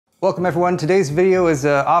Welcome everyone. Today's video is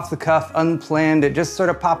off the cuff, unplanned. It just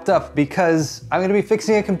sort of popped up because I'm gonna be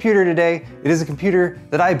fixing a computer today. It is a computer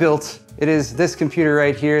that I built. It is this computer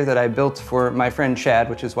right here that I built for my friend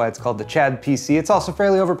Chad, which is why it's called the Chad PC. It's also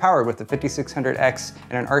fairly overpowered with the 5600X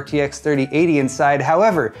and an RTX 3080 inside.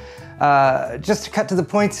 However, just to cut to the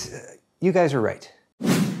point, you guys are right.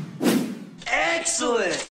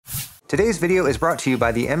 Excellent! Today's video is brought to you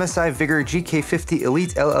by the MSI Vigor GK50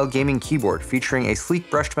 Elite LL Gaming Keyboard, featuring a sleek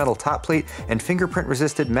brushed metal top plate and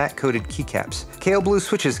fingerprint-resisted matte-coated keycaps. KO Blue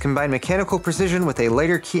switches combine mechanical precision with a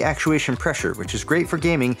lighter key actuation pressure, which is great for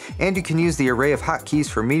gaming, and you can use the array of hotkeys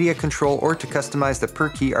for media control or to customize the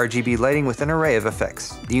per-key RGB lighting with an array of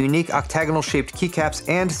effects. The unique octagonal-shaped keycaps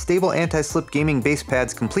and stable anti-slip gaming base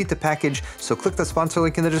pads complete the package, so click the sponsor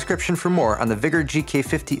link in the description for more on the Vigor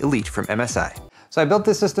GK50 Elite from MSI. So I built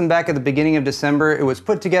this system back at the beginning of December. It was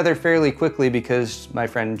put together fairly quickly because my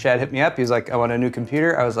friend Chad hit me up. He was like, I want a new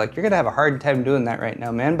computer. I was like, you're gonna have a hard time doing that right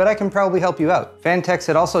now, man, but I can probably help you out. Fantex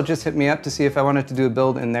had also just hit me up to see if I wanted to do a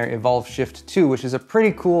build in their Evolve Shift 2, which is a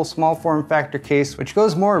pretty cool small form factor case, which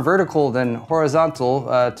goes more vertical than horizontal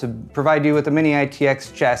to provide you with a mini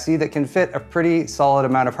ITX chassis that can fit a pretty solid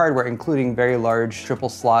amount of hardware, including very large triple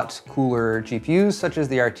slot cooler GPUs, such as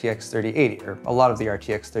the RTX 3080, or a lot of the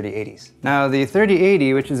RTX 3080s. Now, the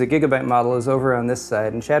 3080, which is a gigabyte model, is over on this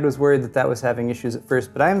side, and Chad was worried that that was having issues at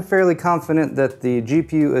first, but I'm fairly confident that the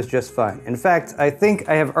GPU is just fine. In fact, I think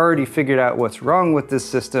I have already figured out what's wrong with this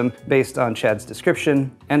system based on Chad's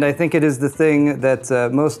description, and I think it is the thing that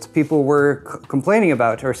most people were complaining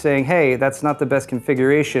about, or saying, hey, that's not the best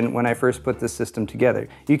configuration when I first put this system together.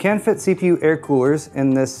 You can fit CPU air coolers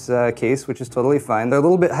in this case, which is totally fine. They're a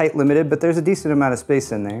little bit height limited, but there's a decent amount of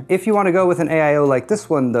space in there. If you want to go with an AIO like this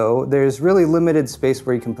one though, there's really limited space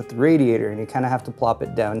where you can put the radiator, and you kind of have to plop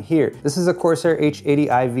it down here. This is a Corsair H80i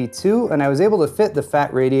V2, and I was able to fit the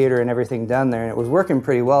fat radiator and everything down there, and it was working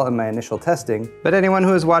pretty well in my initial testing. But anyone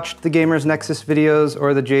who has watched the Gamers Nexus videos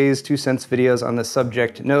or the Jay's 2 cents videos on this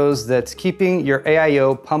subject knows that keeping your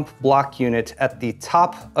AIO pump block unit at the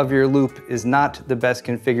top of your loop is not the best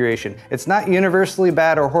configuration. It's not universally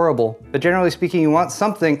bad or horrible, but generally speaking, you want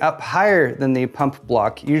something up higher than the pump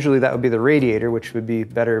block. Usually that would be the radiator, which would be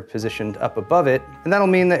better positioned up above it. And that'll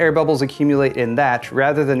mean that air bubbles accumulate in that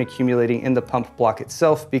rather than accumulating in the pump block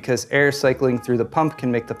itself, because air cycling through the pump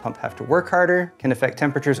can make the pump have to work harder, can affect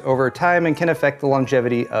temperatures over time, and can affect the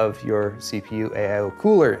longevity of your CPU AIO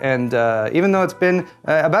cooler. And even though it's been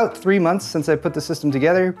about 3 months since I put the system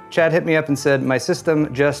together, Chad hit me up and said, my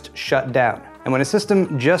system just shut down. And when a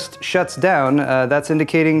system just shuts down, that's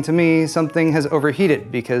indicating to me something has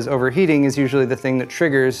overheated, because overheating is usually the thing that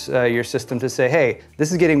triggers your system to say, hey,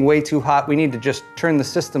 this is getting way too hot, we need to just turn the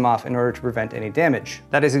system off in order to prevent any damage.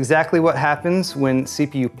 That is exactly what happens when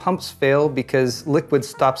CPU pumps fail, because liquid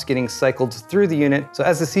stops getting cycled through the unit. So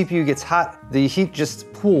as the CPU gets hot, the heat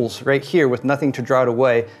just pools right here with nothing to draw it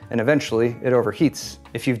away, and eventually it overheats.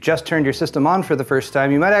 If you've just turned your system on for the first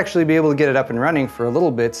time, you might actually be able to get it up and running for a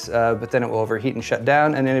little bit, but then it will overheat and shut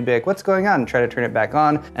down, and then it'd be like, what's going on? And try to turn it back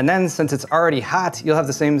on. And then since it's already hot, you'll have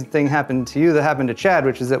the same thing happen to you that happened to Chad,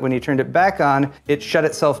 which is that when you turned it back on, it shut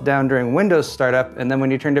itself down during Windows startup, and then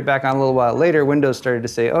when you turned it back on a little while later, Windows started to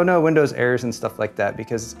say, oh no, Windows errors and stuff like that,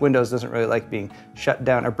 because Windows doesn't really like being shut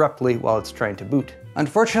down abruptly while it's trying to boot.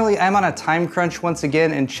 Unfortunately, I'm on a time crunch once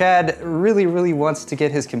again, and Chad really wants to get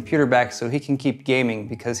his computer back so he can keep gaming,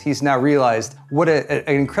 because he's now realized what an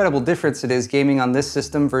incredible difference it is gaming on this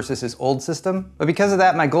system versus his old system. But because of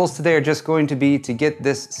that, my goals today are just going to be to get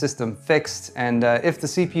this system fixed, and if the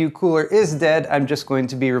CPU cooler is dead, I'm just going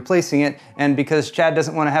to be replacing it. And because Chad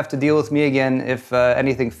doesn't want to have to deal with me again if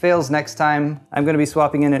anything fails next time, I'm going to be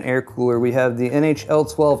swapping in an air cooler. We have the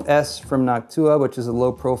NH-L12S from Noctua, which is a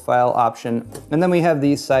low profile option, and then we have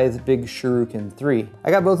the Scythe Big Shuriken 3.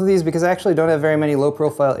 I got both of these because I actually don't have very many low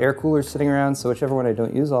profile air coolers sitting around, so whichever one I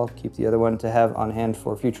don't use, I'll keep the other one to have on hand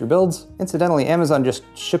for future builds. Incidentally, Amazon just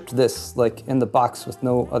shipped this like in the box with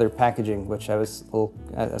no other packaging, which I was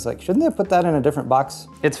like, shouldn't they have put that in a different box?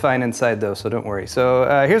 It's fine inside though, so don't worry. So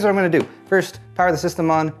here's what I'm gonna do. First, power the system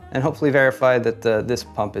on and hopefully verify that this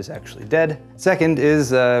pump is actually dead. Second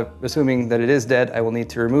is, assuming that it is dead, I will need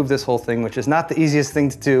to remove this whole thing, which is not the easiest thing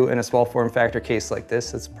to do in a small form factor case like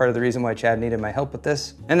this. That's part of the reason why Chad needed my help with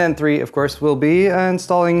this. And then 3, of course, will be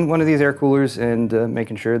installing one of these air coolers and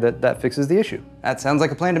making sure that that fixes the issue. That sounds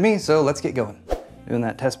like a plan to me, so let's get going. Doing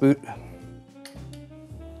that test boot.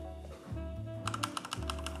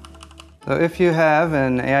 So if you have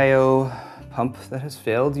an AIO pump that has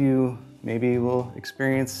failed, you maybe will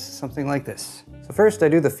experience something like this. So first I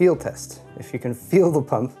do the feel test. If you can feel the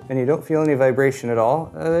pump and you don't feel any vibration at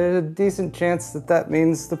all, there's a decent chance that that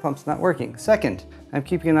means the pump's not working. Second, I'm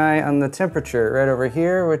keeping an eye on the temperature right over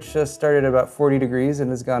here, which started at about 40 degrees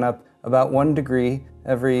and has gone up about 1 degree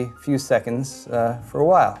every few seconds for a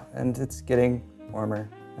while, and it's getting warmer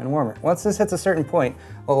and warmer. Once this hits a certain point,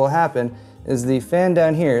 what will happen is the fan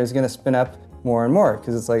down here is going to spin up more and more,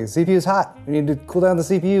 because it's like, the CPU is hot, we need to cool down the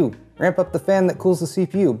CPU. Ramp up the fan that cools the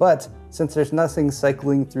CPU, but since there's nothing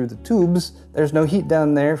cycling through the tubes, there's no heat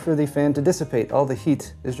down there for the fan to dissipate. All the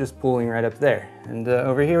heat is just pooling right up there. And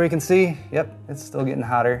over here we can see, yep, it's still getting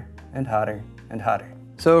hotter and hotter and hotter.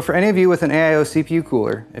 So for any of you with an AIO CPU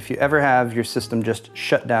cooler, if you ever have your system just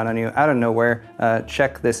shut down on you out of nowhere,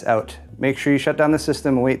 check this out. Make sure you shut down the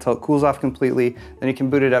system and wait till it cools off completely, then you can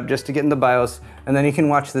boot it up just to get in the BIOS, and then you can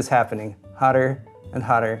watch this happening. Hotter and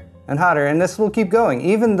hotter and hotter, and this will keep going,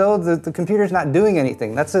 even though the computer's not doing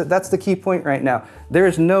anything. That's the key point right now. There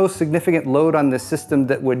is no significant load on this system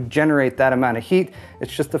that would generate that amount of heat.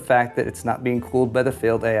 It's just the fact that it's not being cooled by the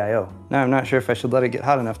failed AIO. Now, I'm not sure if I should let it get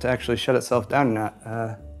hot enough to actually shut itself down or not.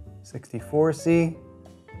 64C,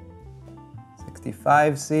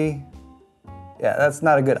 65C. Yeah, that's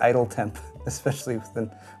not a good idle temp, especially with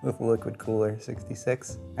a liquid cooler.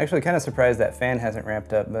 66. Actually kind of surprised that fan hasn't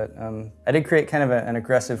ramped up, but I did create kind of an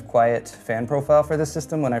aggressive, quiet fan profile for this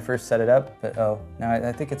system when I first set it up, but oh, now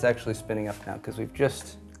I think it's actually spinning up now because we've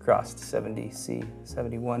just crossed 70C,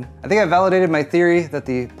 71. I think I validated my theory that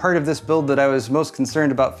the part of this build that I was most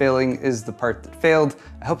concerned about failing is the part that failed.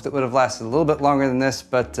 I hoped it would have lasted a little bit longer than this,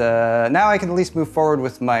 but now I can at least move forward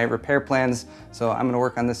with my repair plans. So I'm gonna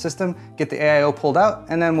work on this system, get the AIO pulled out,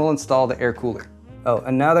 and then we'll install the air cooler. Oh,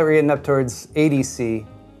 and now that we're getting up towards 80C,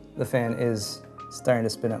 the fan is starting to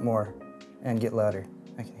spin up more and get louder.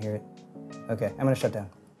 I can hear it. Okay, I'm gonna shut down.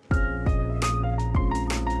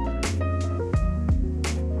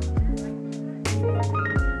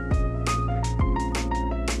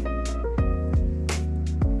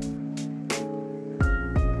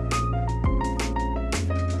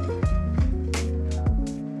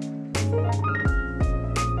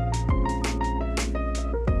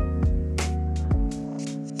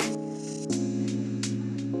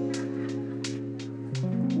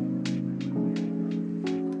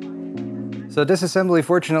 So disassembly,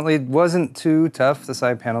 fortunately, wasn't too tough. The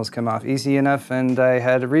side panels come off easy enough, and I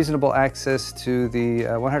had reasonable access to the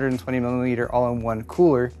 120mm all-in-one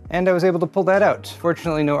cooler, and I was able to pull that out.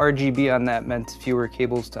 Fortunately, no RGB on that meant fewer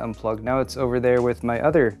cables to unplug. Now it's over there with my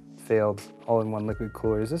other failed all-in-one liquid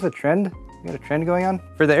cooler. Is this a trend? We got a trend going on?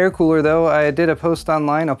 For the air cooler though, I did a post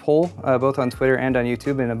online, a poll, both on Twitter and on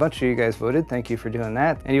YouTube, and a bunch of you guys voted. Thank you for doing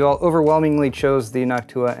that. And you all overwhelmingly chose the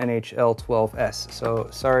Noctua NH-L12S. So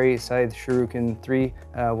sorry, Scythe Shuriken 3,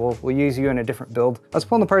 we'll use you in a different build. I was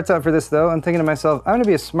pulling the parts out for this though, and thinking to myself, I'm gonna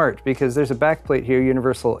be smart because there's a backplate here,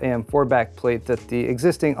 universal AM4 backplate that the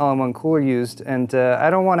existing all-in-one cooler used, and I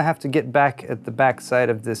don't wanna have to get back at the back side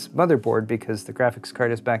of this motherboard because the graphics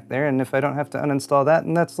card is back there, and if I don't have to uninstall that,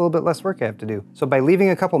 then that's a little bit less work I have to do. So by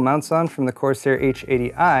leaving a couple mounts on from the Corsair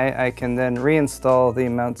H80i, I can then reinstall the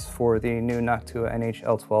mounts for the new Noctua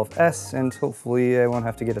NH-L12S, and hopefully I won't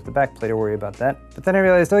have to get at the backplate or worry about that. But then I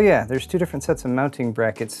realized, oh yeah, there's two different sets of mounting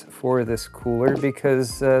brackets for this cooler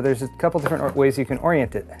because there's a couple different ways you can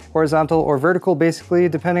orient it. Horizontal or vertical, basically,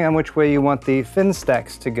 depending on which way you want the fin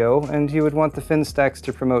stacks to go, and you would want the fin stacks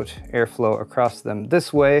to promote airflow across them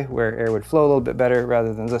this way, where air would flow a little bit better,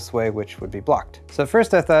 rather than this way, which would be blocked. So at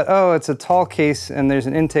first I thought, oh, it's a tall case and there's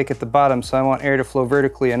an intake at the bottom, so I want air to flow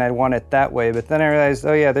vertically and I'd want it that way. But then I realized,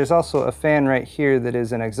 oh yeah, there's also a fan right here that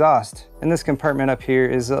is an exhaust. And this compartment up here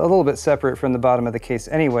is a little bit separate from the bottom of the case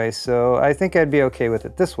anyway, so I think I'd be okay with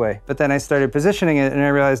it this way. But then I started positioning it and I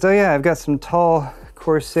realized, oh yeah, I've got some tall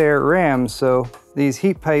Corsair RAM, so these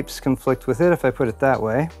heat pipes conflict with it if I put it that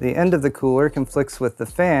way. The end of the cooler conflicts with the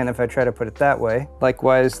fan if I try to put it that way.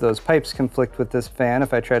 Likewise, those pipes conflict with this fan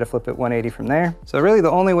if I try to flip it 180 from there. So really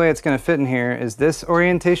the only way it's gonna fit in here is this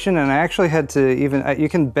orientation, and I actually had to even, you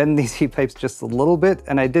can bend these heat pipes just a little bit,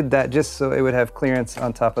 and I did that just so it would have clearance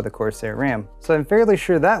on top of the Corsair RAM. So I'm fairly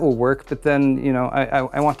sure that will work, but then, you know,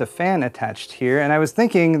 I want a fan attached here, and I was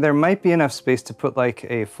thinking there might be enough space to put like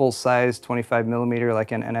a full-size 25mm,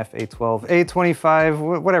 like an NF-A12, A25,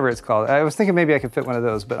 whatever it's called. I was thinking maybe I could fit one of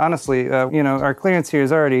those, but honestly, you know, our clearance here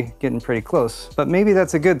is already getting pretty close. But maybe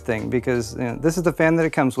that's a good thing because, you know, this is the fan that it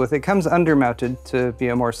comes with. It comes undermounted to be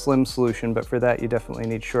a more slim solution, but for that you definitely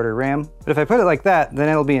need shorter RAM. But if I put it like that, then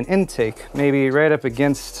it'll be an intake, maybe right up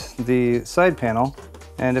against the side panel.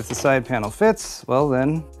 And if the side panel fits, well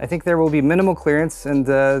then, I think there will be minimal clearance, and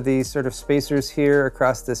the sort of spacers here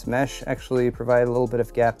across this mesh actually provide a little bit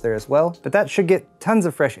of gap there as well. But that should get tons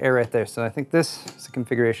of fresh air right there, so I think this is the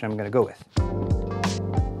configuration I'm gonna go with.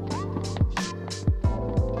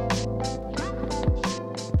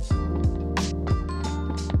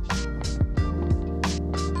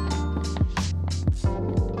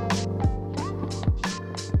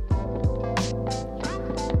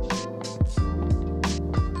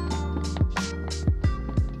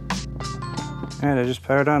 All right, I just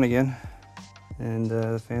powered on again, and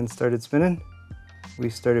the fan started spinning. We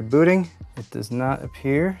started booting. It does not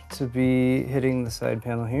appear to be hitting the side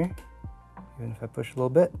panel here. Even if I push a little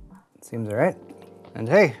bit, it seems all right. And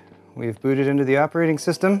hey, we've booted into the operating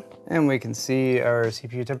system, and we can see our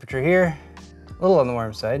CPU temperature here. A little on the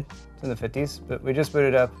warm side. It's in the 50s, but we just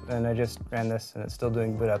booted up, and I just ran this, and it's still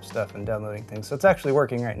doing boot up stuff and downloading things. So it's actually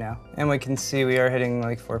working right now. And we can see we are hitting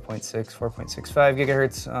like 4.6, 4.65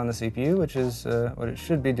 gigahertz on the CPU, which is what it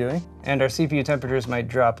should be doing. And our CPU temperatures might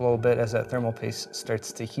drop a little bit as that thermal paste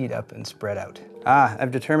starts to heat up and spread out. I've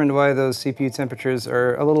determined why those CPU temperatures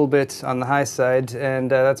are a little bit on the high side, and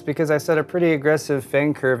that's because I set a pretty aggressive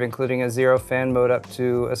fan curve, including a 0 fan mode up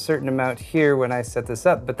to a certain amount here when I set this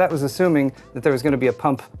up, but that was assuming that there was going to be a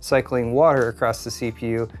pump cycling water across the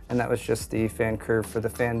CPU, and that was just the fan curve for the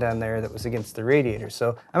fan down there that was against the radiator.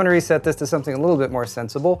 So I'm going to reset this to something a little bit more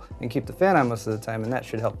sensible and keep the fan on most of the time, and that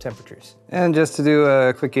should help temperatures. And just to do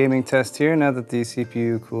a quick gaming test here, now that the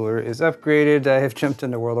CPU cooler is upgraded, I have jumped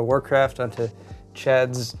into World of Warcraft onto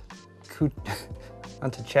Chad's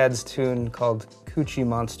tune called Coochie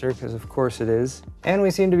Monster, because of course it is. And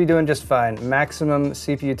we seem to be doing just fine. Maximum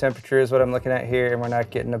CPU temperature is what I'm looking at here, and we're not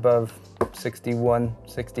getting above 61,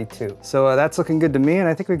 62. So that's looking good to me, and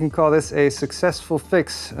I think we can call this a successful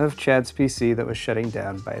fix of Chad's PC that was shutting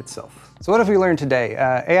down by itself. So what have we learned today?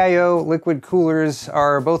 AIO liquid coolers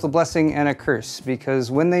are both a blessing and a curse,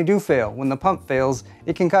 because when they do fail, when the pump fails,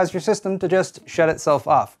 it can cause your system to just shut itself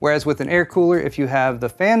off. Whereas with an air cooler, if you have the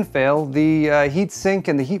fan fail, the heat sink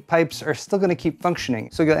and the heat pipes are still gonna keep functioning.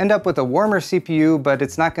 So you'll end up with a warmer CPU, but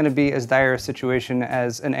it's not gonna be as dire a situation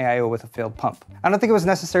as an AIO with a failed pump. I don't think it was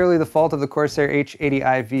necessarily the fault of the Corsair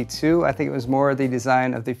H80i V2. I think it was more the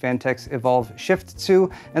design of the Phanteks Evolve Shift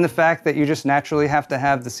 2 and the fact that you just naturally have to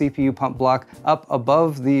have the CPU pump block up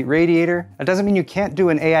above the radiator. That doesn't mean you can't do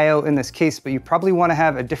an AIO in this case, but you probably want to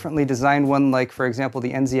have a differently designed one, like for example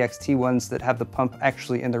the NZXT ones that have the pump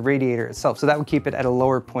actually in the radiator itself, so that would keep it at a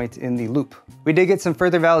lower point in the loop. We did get some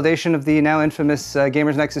further validation of the now infamous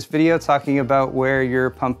Gamers Nexus video talking about where your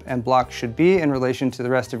pump and block should be in relation to the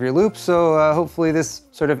rest of your loop, so hopefully this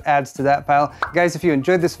sort of adds to that pile. Guys, if you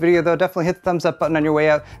enjoyed this video though, definitely hit the thumbs up button on your way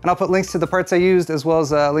out, and I'll put links to the parts I used as well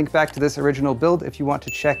as a link back to this original build if you want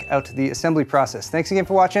to check out the assembly process. Thanks again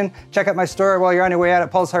for watching. Check out my store while you're on your way out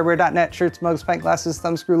at paulshardware.net. Shirts, mugs, pint glasses,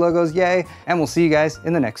 thumb screw logos, yay! And we'll see you guys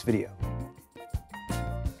in the next video.